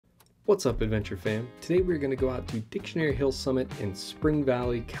What's up, Adventure Fam? Today we're going to go out to Dictionary Hill Summit in Spring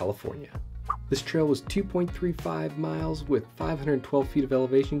Valley, California. This trail was 2.35 miles with 512 feet of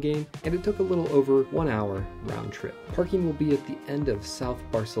elevation gain, and it took a little over 1 hour round trip. Parking will be at the end of South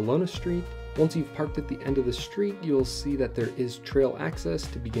Barcelona Street. Once you've parked at the end of the street, you'll see that there is trail access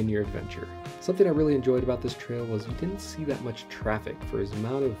to begin your adventure. Something I really enjoyed about this trail was you didn't see that much traffic. For as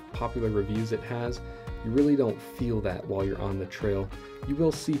amount of popular reviews it has, you really don't feel that while you're on the trail. You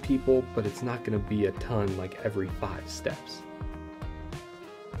will see people, but it's not going to be a ton like every 5 steps.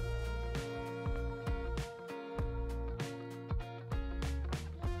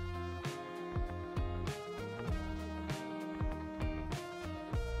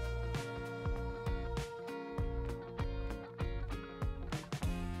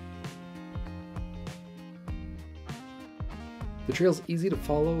 The trail's easy to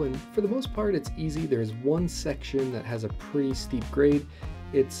follow, and for the most part it's easy. There's one section that has a pretty steep grade.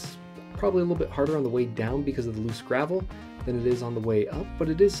 It's probably a little bit harder on the way down because of the loose gravel than it is on the way up, but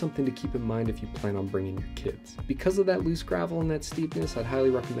it is something to keep in mind if you plan on bringing your kids. Because of that loose gravel and that steepness, I'd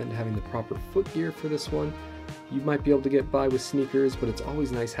highly recommend having the proper foot gear for this one. You might be able to get by with sneakers, but it's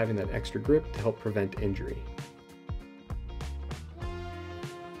always nice having that extra grip to help prevent injury.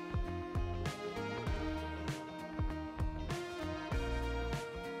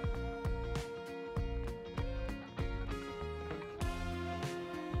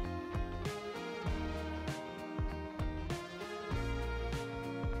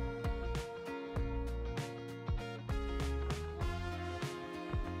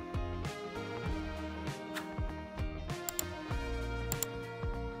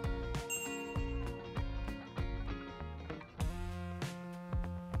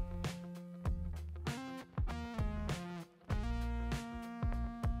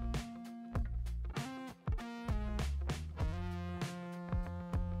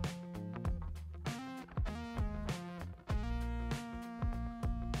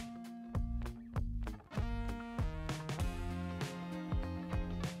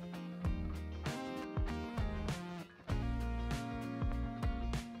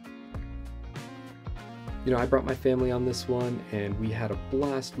 You know, I brought my family on this one and we had a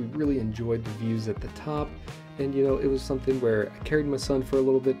blast. We really enjoyed the views at the top. And you know, it was something where I carried my son for a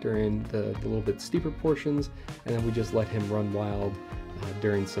little bit during the little bit steeper portions, and then we just let him run wild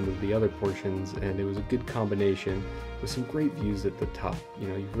during some of the other portions, and it was a good combination with some great views at the top. You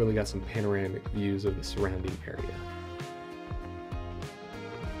know, you've really got some panoramic views of the surrounding area.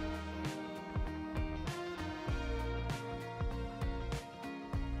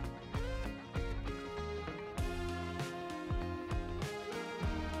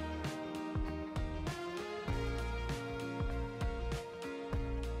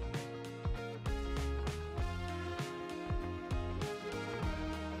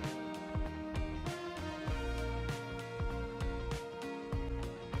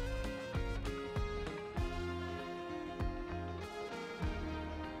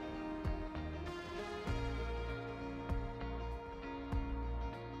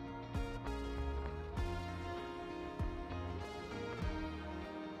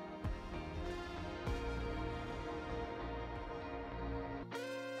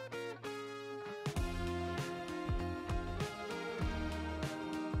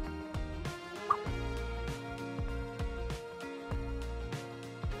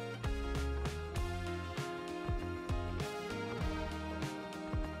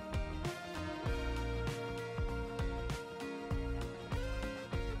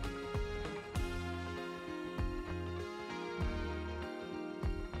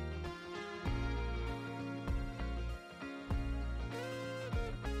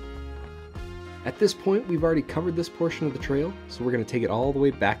 At this point, we've already covered this portion of the trail, so we're going to take it all the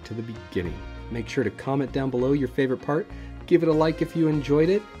way back to the beginning. Make sure to comment down below your favorite part, give it a like if you enjoyed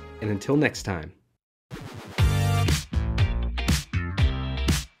it, and until next time.